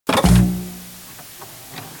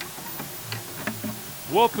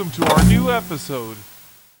Welcome to our new episode.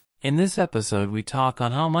 In this episode, we talk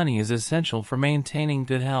on how money is essential for maintaining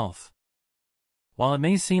good health. While it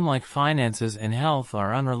may seem like finances and health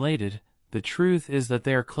are unrelated, the truth is that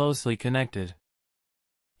they are closely connected.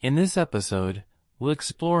 In this episode, we'll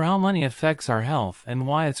explore how money affects our health and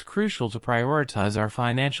why it's crucial to prioritize our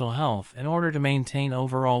financial health in order to maintain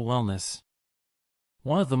overall wellness.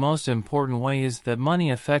 One of the most important ways that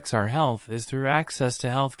money affects our health is through access to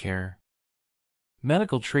healthcare.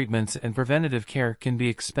 Medical treatments and preventative care can be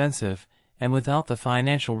expensive, and without the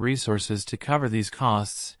financial resources to cover these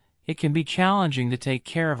costs, it can be challenging to take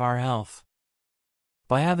care of our health.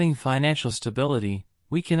 By having financial stability,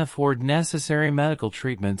 we can afford necessary medical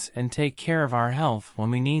treatments and take care of our health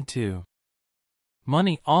when we need to.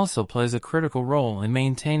 Money also plays a critical role in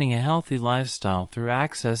maintaining a healthy lifestyle through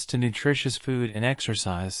access to nutritious food and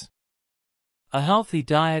exercise. A healthy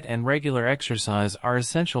diet and regular exercise are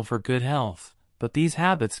essential for good health, but these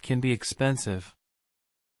habits can be expensive.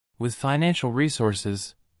 With financial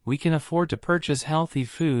resources, we can afford to purchase healthy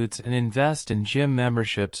foods and invest in gym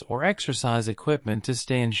memberships or exercise equipment to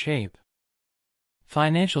stay in shape.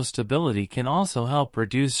 Financial stability can also help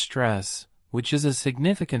reduce stress, which is a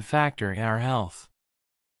significant factor in our health.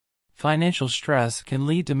 Financial stress can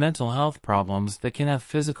lead to mental health problems that can have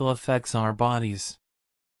physical effects on our bodies.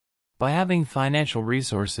 By having financial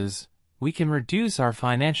resources, we can reduce our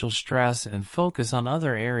financial stress and focus on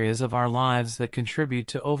other areas of our lives that contribute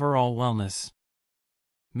to overall wellness.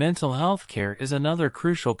 Mental health care is another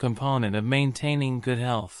crucial component of maintaining good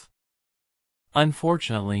health.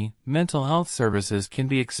 Unfortunately, mental health services can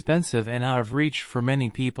be expensive and out of reach for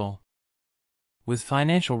many people. With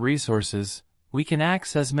financial resources, we can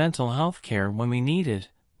access mental health care when we need it,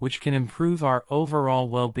 which can improve our overall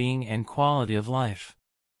well-being and quality of life.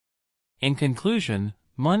 In conclusion,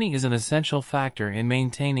 money is an essential factor in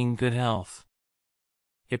maintaining good health.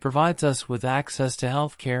 It provides us with access to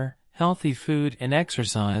health care, healthy food and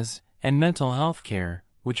exercise, and mental health care,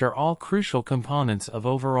 which are all crucial components of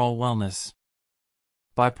overall wellness.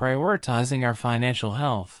 By prioritizing our financial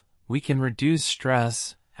health, we can reduce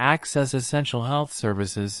stress, access essential health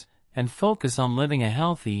services, and focus on living a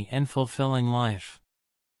healthy and fulfilling life.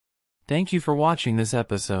 Thank you for watching this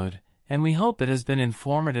episode, and we hope it has been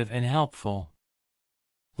informative and helpful.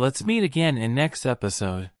 Let's meet again in next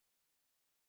episode.